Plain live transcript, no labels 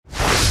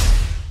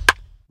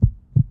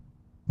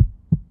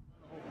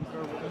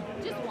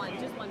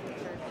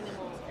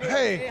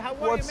Hey, how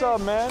are what's you, man?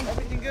 up, man?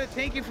 Everything good.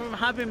 Thank you for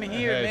having me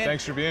here, Hey, man.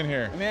 thanks for being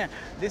here. Man,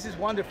 this is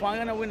wonderful. I'm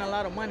gonna win a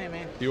lot of money,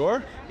 man. You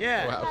are?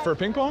 Yeah. Wow, for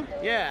ping pong?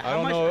 Yeah. I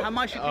don't know. How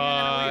much you think you're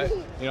gonna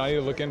win? You know, I need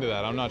to look into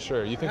that. I'm not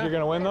sure. You think you're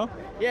gonna win though?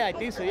 Yeah, I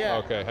think so. Yeah.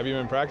 Okay. Have you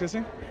been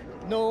practicing?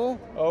 No.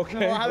 Okay.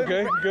 No, I haven't,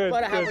 Okay. Good.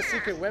 But I have good. a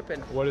secret weapon.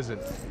 What is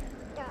it?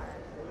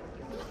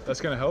 That's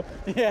gonna help?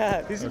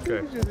 Yeah. This is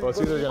Okay. Well, it's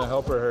either gonna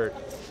help or hurt.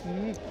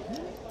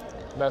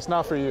 That's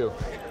not for you.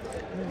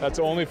 That's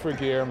only for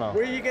Guillermo.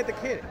 Where do you get the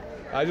kid?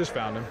 I just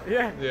found him.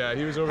 Yeah. Yeah,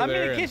 he was over How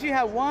there. How many kids you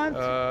have? One?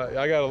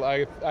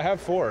 I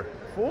have 4.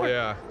 4?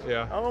 Yeah,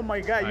 yeah. Oh my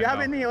God. You have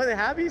any other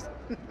hobbies?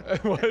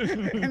 What?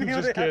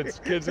 Just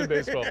kids. Kids and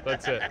baseball.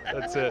 That's it.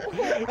 That's it.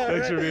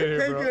 Thanks for being here,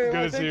 Thank bro. you.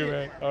 Good to see you,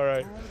 man. All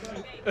right.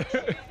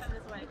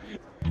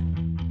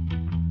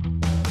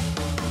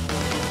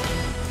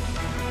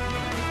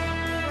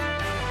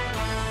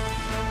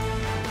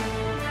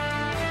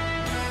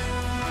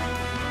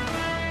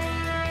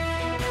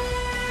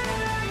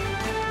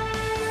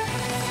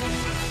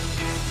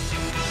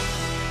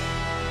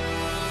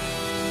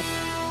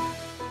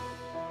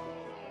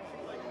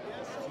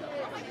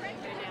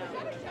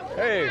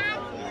 Hey,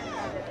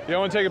 you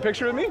want to take a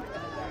picture with me?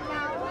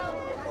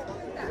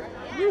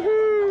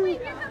 Woohoo! We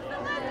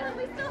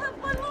still have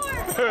one more.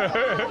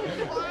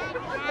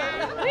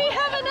 We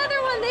have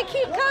another one. They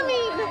keep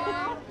coming.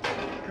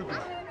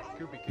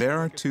 There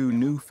are 2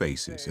 new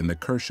faces in the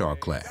Kershaw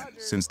clan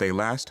since they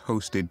last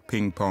hosted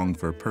Ping Pong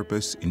for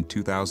Purpose in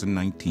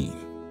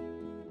 2019.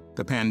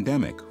 The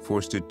pandemic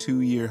forced a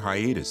 2-year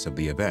hiatus of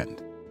the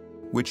event,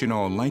 which in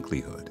all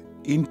likelihood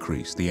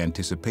increased the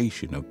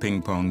anticipation of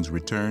Ping Pong's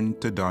return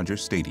to Dodger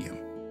Stadium.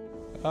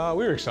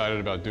 We were excited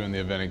about doing the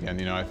event again.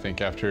 You know, I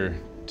think after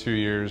 2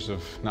 years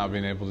of not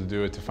being able to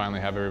do it, to finally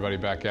have everybody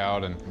back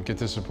out and get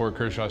to support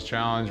Kershaw's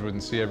challenge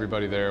and see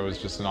everybody there was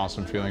just an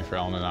awesome feeling for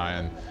Ellen and I.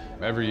 And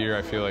every year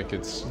I feel like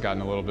it's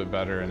gotten a little bit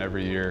better, and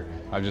every year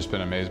I've just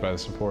been amazed by the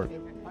support.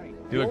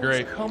 You look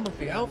great. Come with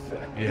the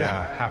outfit.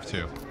 Yeah, have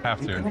to.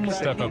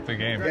 Step up the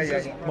game.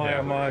 My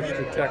homage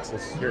to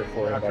Texas here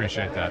for you. I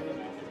appreciate that.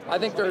 I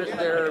think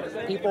they're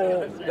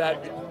people that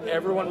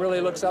everyone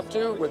really looks up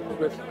to with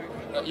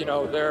you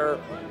know,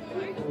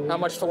 how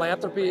much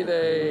philanthropy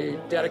they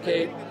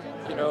dedicate,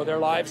 you know, their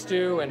lives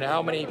to, and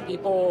how many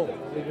people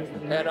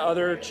and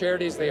other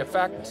charities they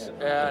affect.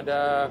 And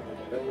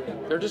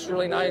they're just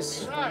really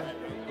nice,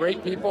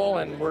 great people,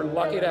 and we're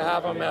lucky to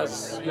have them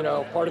as, you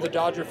know, part of the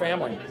Dodger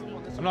family.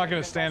 I'm not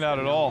going to stand out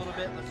at all.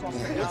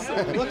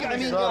 Look, I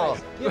mean,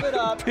 guys, give it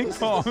up. Ping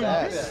pong.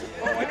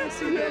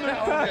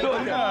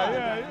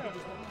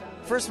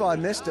 First of all, I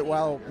missed it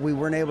while we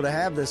weren't able to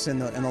have this in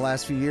the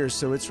last few years,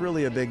 so it's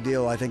really a big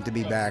deal, I think, to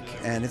be back.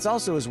 And it's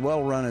also as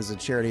well run as a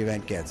charity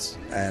event gets.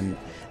 And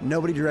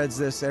nobody dreads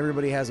this,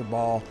 everybody has a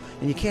ball,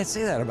 and you can't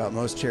say that about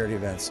most charity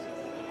events.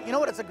 You know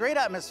what? It's a great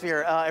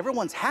atmosphere.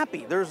 Everyone's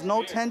happy. There's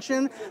no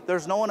tension.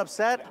 There's no one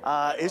upset.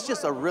 It's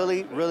just a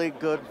really, really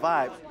good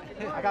vibe.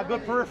 I got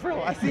good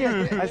peripheral. I see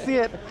it. I see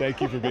it. Thank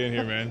you for being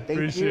here, man. Thank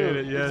Appreciate you.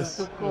 it. Yes.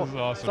 This is cool. This is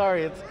awesome.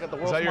 Sorry, it's got the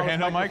world's Is that your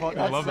smallest handheld mic? microphone.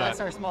 I love that.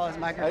 That's our smallest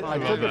microphone. I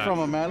took it from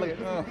him, man. Look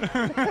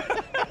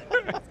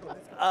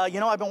at You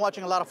know, I've been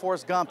watching a lot of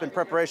Forrest Gump in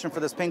preparation for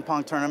this ping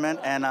pong tournament,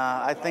 and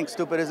I think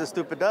stupid is as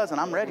stupid does, and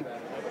I'm ready.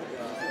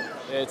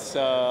 It's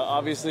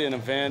obviously an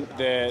event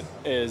that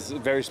is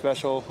very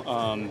special,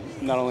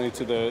 not only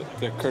to the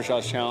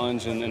Kershaw's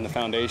Challenge and the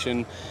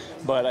foundation,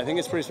 but I think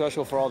it's pretty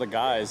special for all the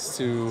guys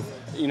to,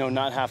 you know,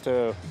 not have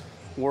to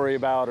worry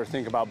about or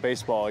think about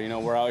baseball. You know,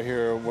 we're out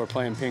here, we're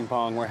playing ping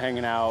pong, we're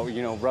hanging out,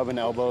 you know, rubbing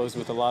elbows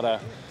with a lot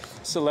of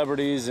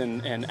celebrities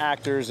and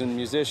actors and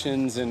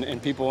musicians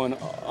and people in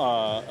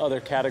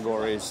other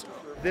categories.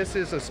 This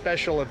is a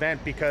special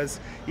event because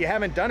you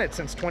haven't done it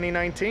since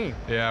 2019.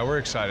 Yeah, we're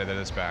excited that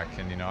it's back,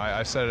 and you know,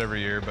 I said it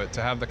every year, but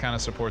to have the kind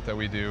of support that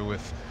we do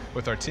with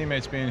our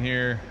teammates being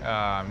here,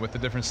 with the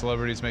different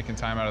celebrities making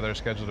time out of their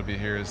schedule to be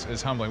here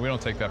is humbling. We don't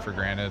take that for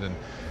granted, and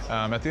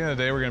at the end of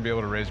the day, we're going to be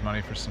able to raise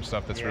money for some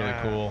stuff that's really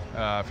cool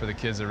for the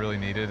kids that really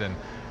need it, and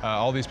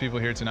all these people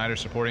here tonight are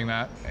supporting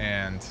that,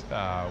 and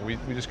we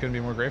just couldn't be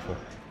more grateful.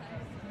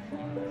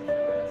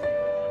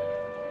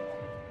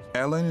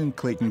 Ellen and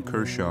Clayton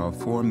Kershaw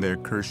formed their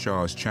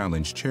Kershaw's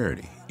Challenge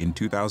charity in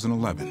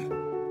 2011.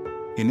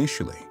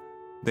 Initially,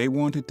 they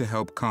wanted to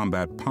help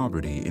combat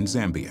poverty in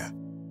Zambia.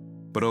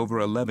 But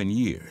over 11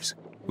 years,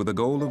 with a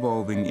goal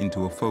evolving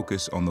into a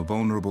focus on the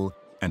vulnerable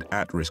and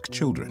at-risk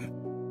children,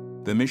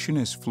 the mission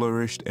has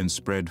flourished and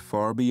spread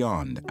far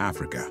beyond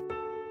Africa,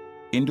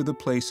 into the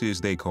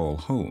places they call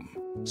home,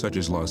 such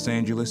as Los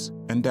Angeles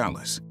and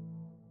Dallas,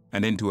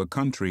 and into a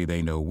country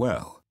they know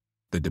well,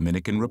 the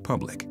Dominican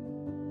Republic.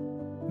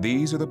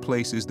 These are the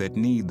places that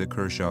need the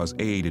Kershaw's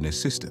aid and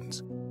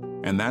assistance,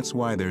 and that's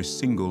why their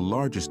single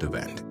largest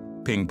event,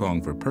 Ping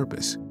Pong for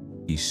Purpose,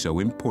 is so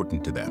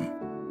important to them.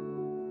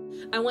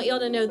 I want y'all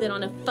to know that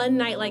on a fun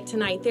night like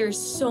tonight, there's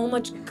so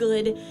much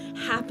good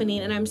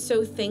happening, and I'm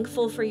so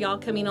thankful for y'all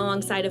coming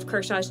alongside of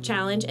Kershaw's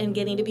Challenge and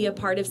getting to be a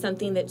part of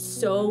something that's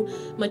so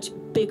much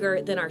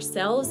bigger than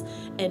ourselves,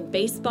 and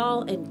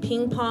baseball and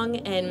ping pong,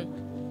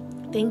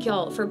 and Thank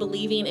y'all for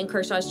believing in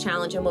Kershaw's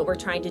challenge and what we're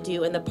trying to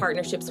do and the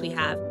partnerships we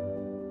have.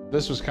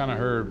 This was kind of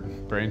her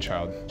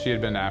brainchild. She had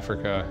been to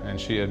Africa and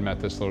she had met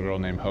this little girl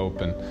named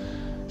Hope and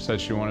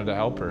said she wanted to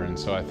help her. And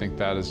so I think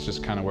that is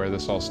just kind of where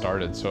this all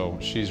started. So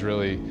she's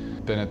really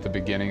been at the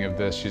beginning of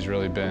this. She's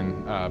really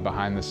been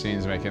behind the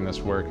scenes making this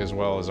work, as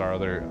well as our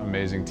other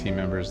amazing team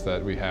members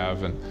that we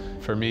have.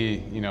 And for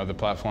me, you know, the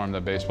platform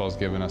that baseball's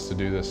given us to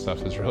do this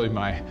stuff is really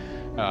my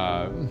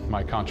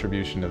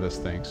contribution to this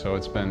thing. So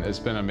it's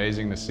been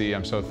amazing to see.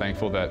 I'm so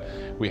thankful that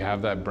we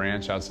have that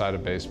branch outside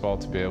of baseball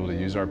to be able to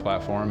use our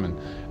platform, and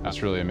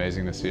it's really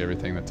amazing to see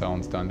everything that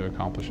Ellen's done to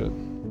accomplish it.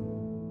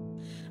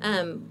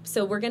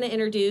 So we're going to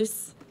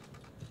introduce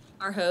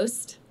our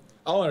host.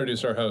 I'll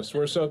introduce our host.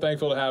 We're so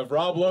thankful to have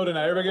Rob Lowe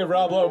tonight. Everybody give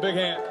Rob Lowe a big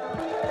hand.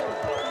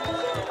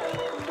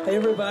 Hey,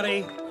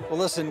 everybody. Well,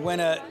 listen, when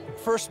a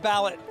first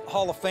ballot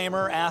Hall of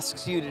Famer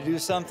asks you to do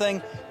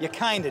something, you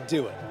kind of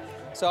do it.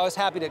 So I was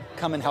happy to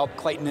come and help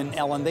Clayton and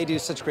Ellen. They do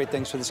such great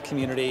things for this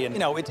community. And, you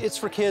know, it's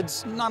for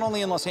kids not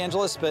only in Los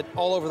Angeles, but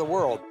all over the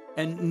world.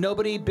 And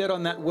nobody bid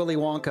on that Willy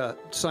Wonka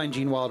signed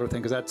Gene Wilder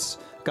thing, because that's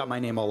got my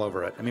name all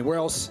over it. I mean, where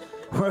else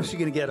are you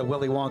going to get a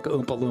Willy Wonka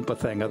Oompa Loompa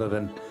thing other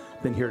than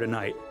here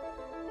tonight?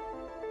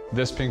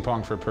 This Ping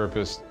Pong for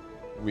Purpose,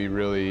 we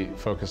really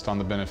focused on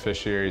the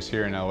beneficiaries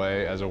here in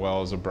LA as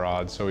well as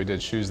abroad. So we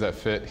did Shoes That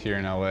Fit here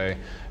in LA,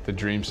 the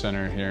Dream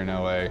Center here in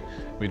LA.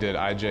 We did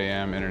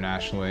IJM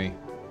internationally,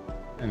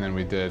 and then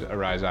we did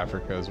Arise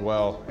Africa as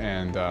well,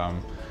 and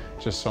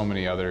just so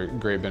many other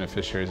great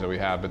beneficiaries that we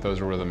have, but those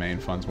are where the main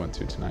funds went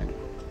to tonight.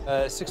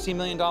 $16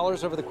 million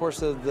over the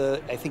course of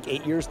the, I think,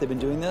 8 years they've been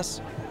doing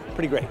this.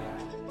 Pretty great.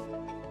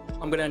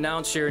 I'm going to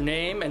announce your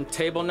name and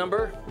table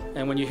number,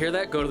 and when you hear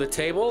that, go to the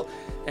table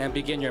and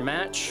begin your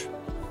match.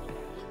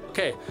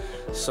 Okay,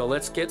 so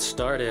let's get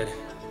started.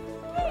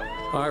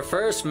 Our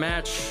first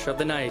match of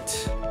the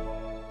night.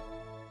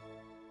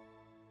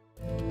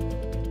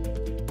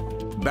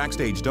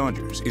 Backstage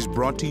Dodgers is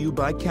brought to you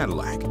by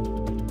Cadillac.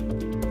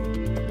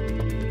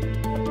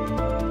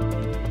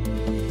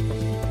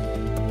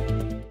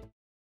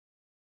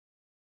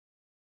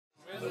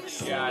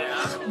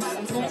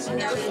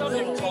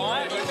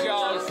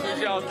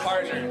 Who's y'all's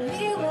partner?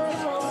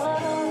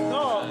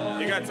 No.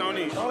 You got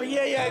Tony. Oh,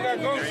 yeah, I got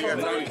Ghost. You got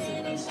Tony.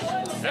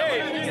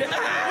 Hey!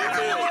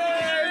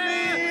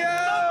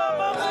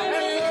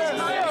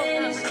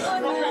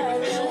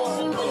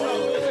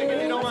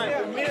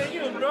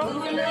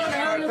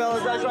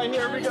 Fellas, that's right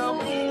here. Here we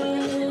go.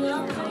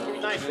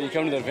 You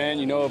come to the event,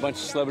 you know a bunch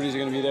of celebrities are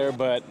going to be there,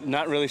 but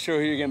not really sure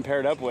who you're getting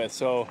paired up with.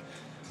 So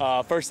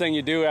first thing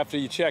you do after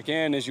you check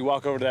in is you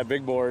walk over to that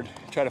big board,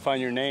 try to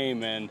find your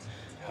name, and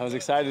I was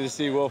excited to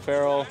see Will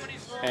Ferrell,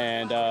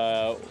 and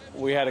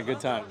we had a good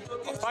time.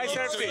 5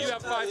 serves each.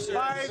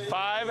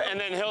 5, and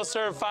then he'll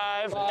serve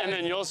 5, and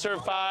then you'll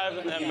serve 5,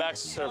 and then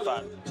Max will serve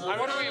 5.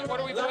 What do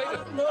we play?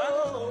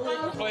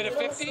 We played a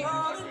 50?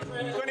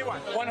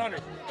 21.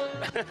 100.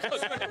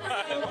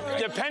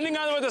 Depending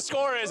on what the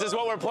score is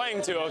what we're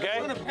playing to, okay?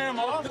 We're gonna pair them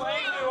off.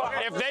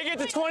 If they get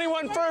to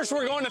 21 first,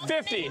 we're going to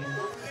 50.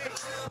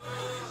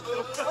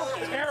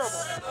 Terrible.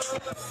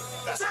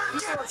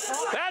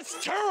 That's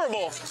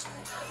terrible.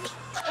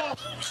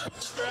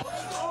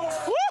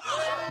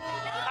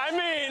 I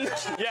mean,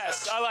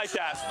 yes, I like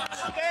that.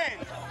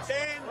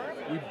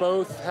 We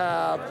both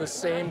have the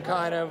same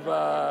kind of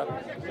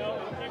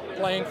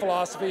playing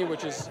philosophy,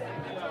 which is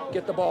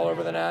get the ball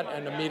over the net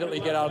and immediately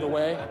get out of the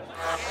way.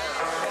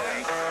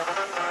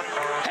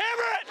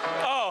 Hammer it!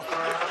 Oh,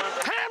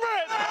 hammer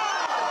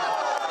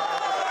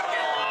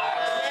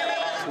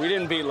it! We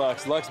didn't beat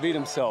Lux. Lux beat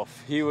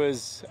himself. He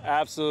was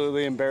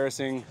absolutely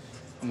embarrassing.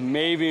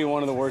 Maybe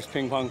one of the worst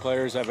ping pong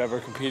players I've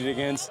ever competed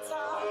against.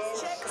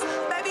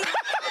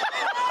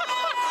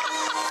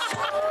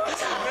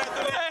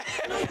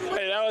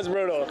 Hey, that was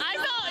brutal. I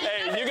felt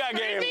hey, you got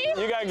game.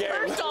 You got game.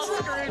 First off,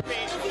 screwed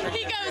me.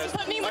 He goes,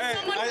 put me with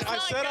someone who's I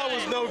said I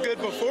was no good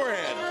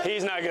beforehand.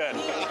 He's not good.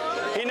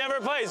 He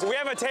never plays. We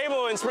have a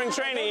table in spring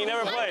training. He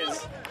never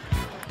plays.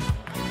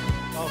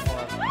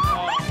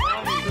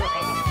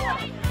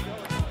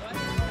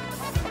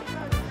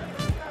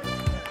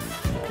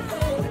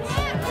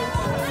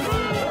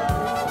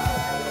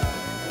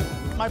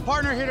 My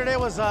partner here today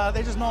was,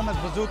 they just know him as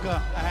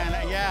Bazooka,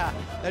 and yeah,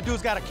 that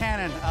dude's got a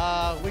cannon.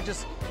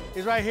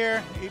 He's right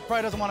here. He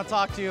probably doesn't want to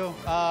talk to you.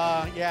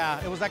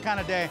 Yeah, it was that kind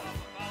of day.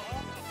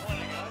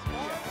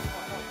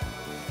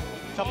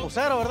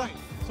 Chapucero, ¿verdad?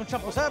 Es un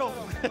chapucero.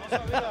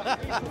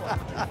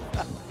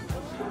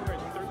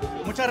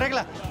 Mucha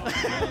regla.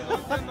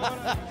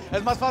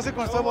 Es más fácil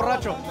cuando estoy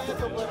borracho.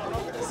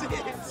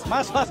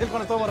 Más fácil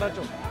cuando estoy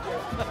borracho.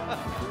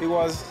 He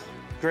was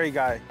great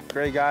guy,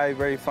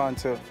 very fun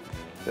too.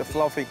 The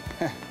Fluffy.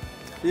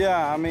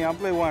 Yeah, I mean, I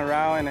played one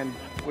round and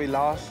we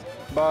lost,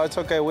 but it's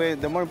okay.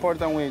 The more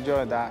important, we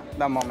enjoyed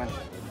that moment.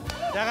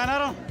 Ya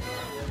ganaron?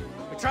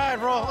 We tried,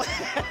 bro.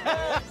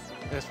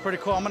 It's pretty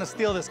cool. I'm gonna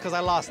steal this because I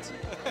lost.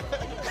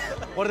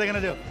 What are they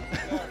gonna do?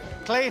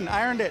 Clayton,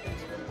 I earned it.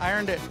 I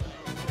earned it.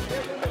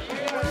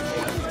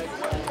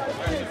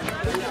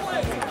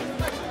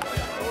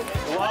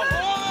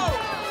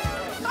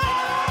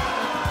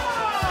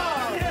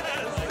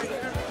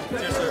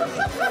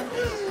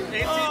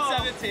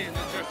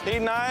 He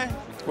and I,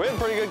 we had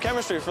pretty good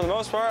chemistry for the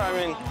most part. I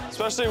mean,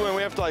 especially when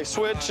we have to like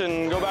switch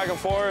and go back and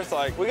forth.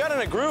 Like, we got in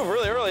a groove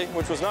really early,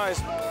 which was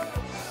nice.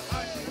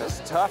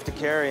 It's tough to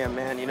carry him,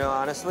 man, you know,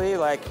 honestly.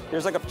 Like,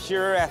 there's like a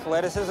pure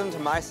athleticism to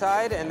my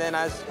side, and then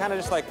I kind of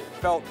just like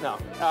felt, no.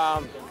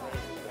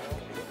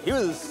 He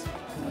was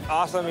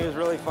awesome, he was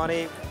really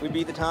funny. We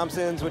beat the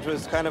Thompsons, which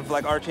was kind of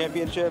like our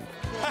championship.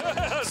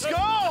 Let's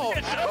go!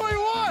 We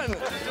won!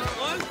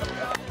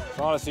 It's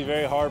honestly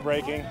very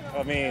heartbreaking.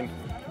 I mean,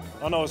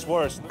 I don't know what's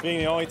worse, being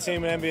the only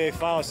team in NBA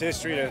Finals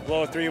history to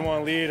blow a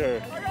 3-1 lead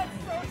or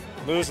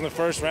lose in the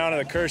first round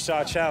of the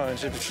Kershaw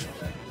Challenge.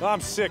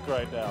 I'm sick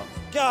right now.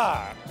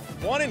 God,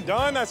 one and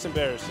done? That's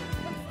embarrassing.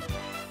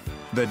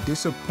 The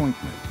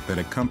disappointment that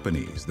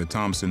accompanies the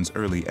Thompsons'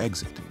 early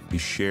exit is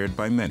shared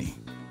by many,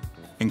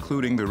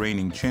 including the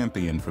reigning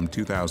champion from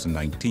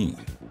 2019,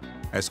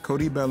 as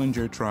Cody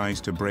Bellinger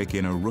tries to break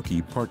in a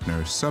rookie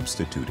partner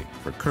substituting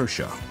for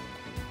Kershaw,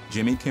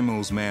 Jimmy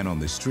Kimmel's man on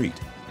the street,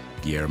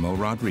 Guillermo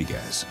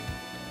Rodriguez.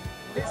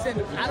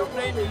 Listen, I don't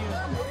blame you.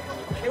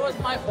 It was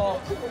my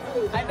fault.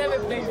 I never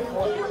played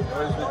before.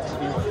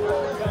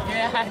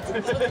 Yeah,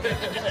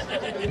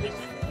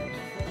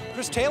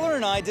 Chris Taylor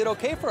and I did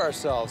okay for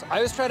ourselves. I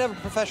always try to have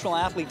a professional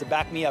athlete to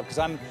back me up because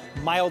I'm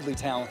mildly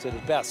talented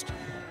at best.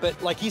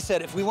 But like he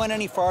said, if we went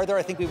any farther,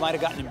 I think we might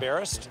have gotten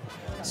embarrassed.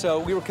 So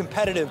we were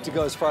competitive to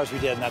go as far as we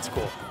did, and that's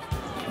cool.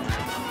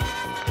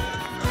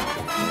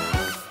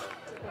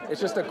 It's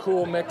just a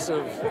cool mix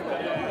of,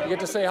 you get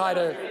to say hi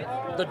to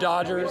the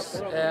Dodgers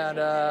and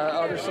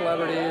other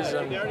celebrities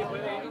and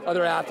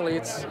other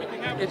athletes.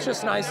 It's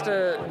just nice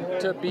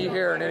to be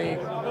here in any,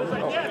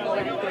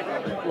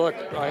 look,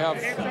 I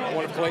have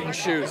one of Clayton's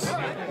shoes.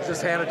 He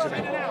just handed it to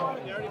me.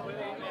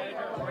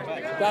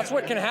 That's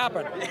what can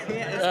happen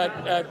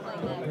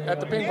at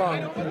the ping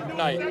pong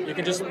night. You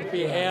can just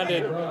be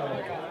handed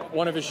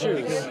one of his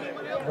shoes.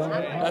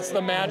 That's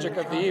the magic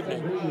of the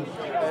evening.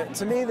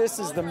 To me, this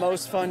is the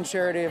most fun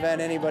charity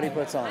event anybody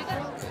puts on.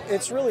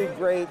 It's really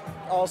great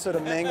also to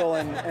mingle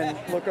and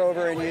look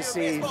over and you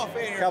see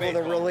a couple of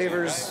the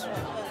relievers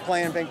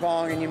playing ping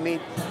pong and you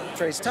meet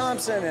Trea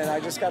Thompson, and I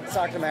just got to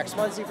talk to Max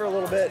Muncy for a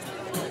little bit.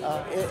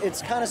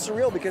 It's kind of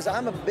surreal because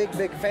I'm a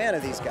big fan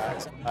of these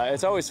guys.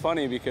 It's always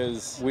funny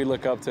because we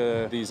look up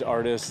to these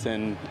artists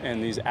and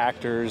these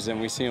actors,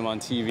 and we see them on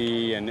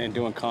TV and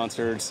doing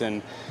concerts,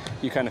 and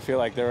you kind of feel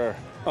like they're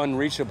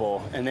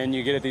unreachable. And then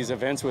you get at these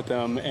events with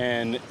them,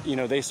 and you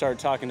know, they start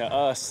talking to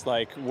us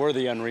like we're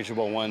the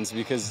unreachable ones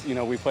because, you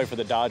know, we play for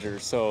the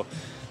Dodgers. So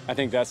I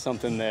think that's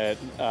something that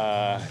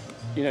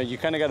you know, you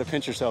kind of got to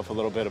pinch yourself a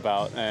little bit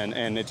about,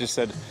 and it just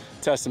said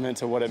testament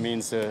to what it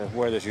means to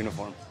wear this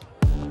uniform.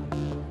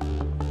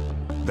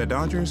 The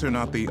Dodgers are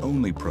not the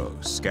only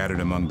pros scattered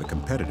among the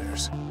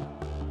competitors.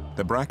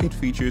 The bracket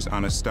features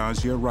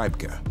Anastasia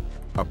Rybka,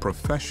 a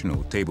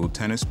professional table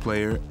tennis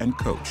player and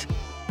coach.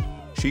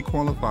 She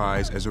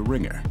qualifies as a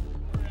ringer,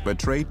 but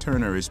Trea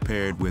Turner is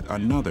paired with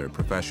another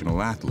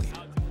professional athlete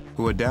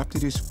who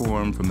adapted his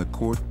form from the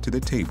court to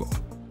the table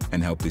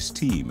and helped his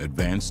team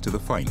advance to the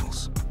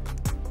finals.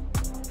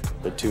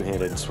 The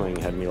two-handed swing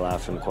had me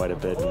laughing quite a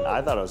bit, and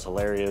I thought it was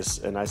hilarious,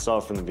 and I saw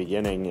it from the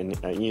beginning, and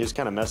he was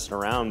kind of messing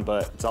around,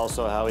 but it's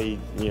also how he,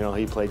 you know,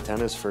 he played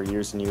tennis for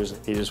years and years.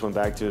 He just went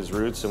back to his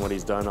roots and what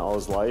he's done all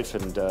his life,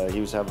 and he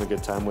was having a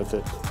good time with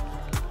it.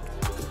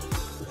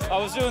 I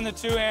was doing the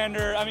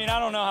two-hander. I mean, I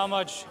don't know how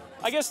much,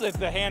 I guess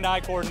the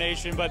hand-eye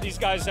coordination, but these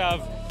guys have,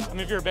 I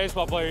mean, if you're a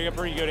baseball player, you got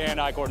pretty good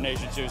hand-eye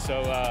coordination too,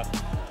 so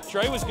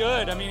Trea was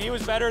good. I mean, he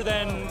was better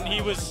than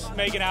he was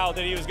making out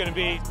that he was going to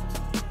be.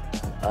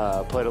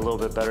 Played a little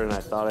bit better than I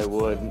thought I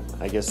would.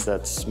 I guess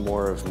that's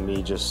more of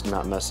me just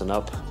not messing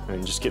up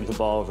and just getting the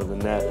ball over the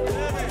net.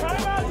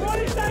 Timeout,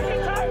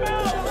 20-second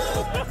timeout!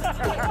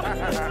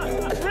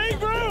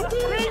 Regroup!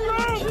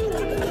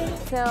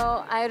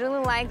 So I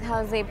really liked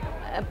how they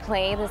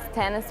played this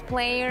tennis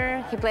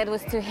player. He played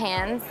with two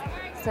hands,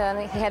 so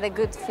he had a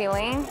good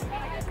feeling.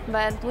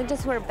 But we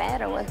just were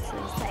better, what to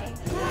say.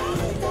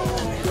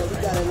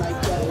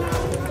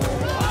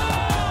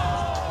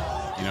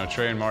 You know,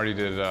 Trea and Marty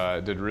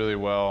did really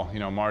well. You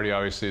know, Marty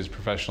obviously is a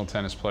professional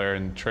tennis player,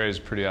 and Trea is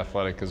pretty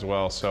athletic as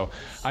well. So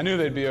I knew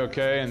they'd be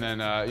okay. And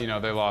then, you know,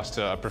 they lost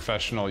to a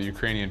professional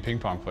Ukrainian ping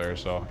pong player.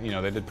 So, you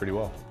know, they did pretty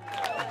well.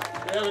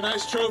 We have a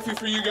nice trophy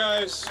for you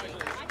guys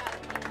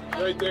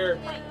right there.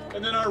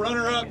 And then our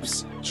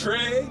runner-ups,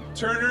 Trea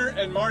Turner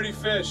and Marty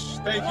Fish.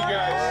 Thank you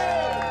guys.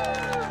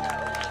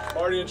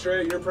 Marty and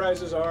Trea, your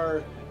prizes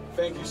are.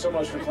 Thank you so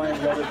much for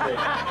playing the other great.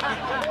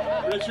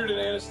 Richard and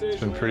Anastasia. It's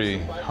been pretty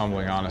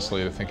humbling,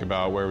 honestly, to think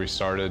about where we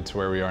started to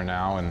where we are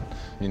now. And,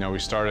 you know, we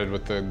started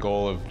with the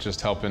goal of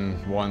just helping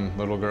one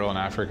little girl in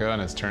Africa,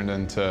 and it's turned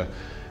into,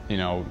 you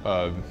know,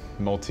 a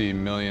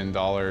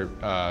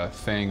multi-million-dollar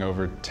thing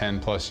over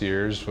 10+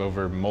 years,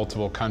 over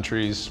multiple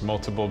countries,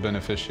 multiple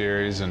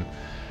beneficiaries, and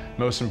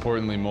most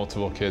importantly,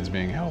 multiple kids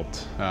being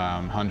helped,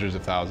 hundreds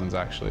of thousands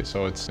actually.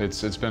 So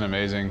it's been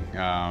amazing,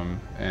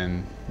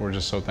 and we're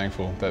just so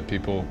thankful that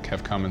people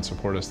have come and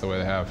support us the way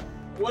they have.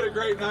 What a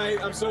great night.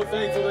 I'm so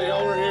thankful that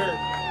y'all were here.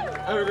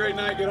 Have a great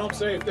night. Get home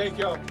safe. Thank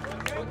y'all.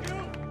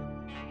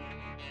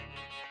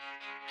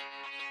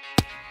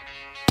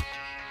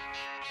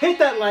 Hit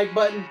that like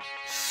button,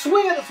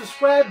 swing at the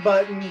subscribe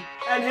button,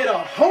 and hit a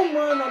home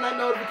run on that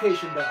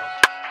notification bell.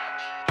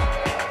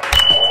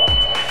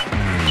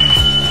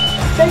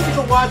 Thank you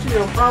for watching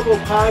the Improbable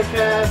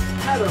podcast.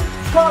 Have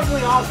a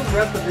probably awesome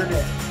rest of your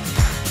day.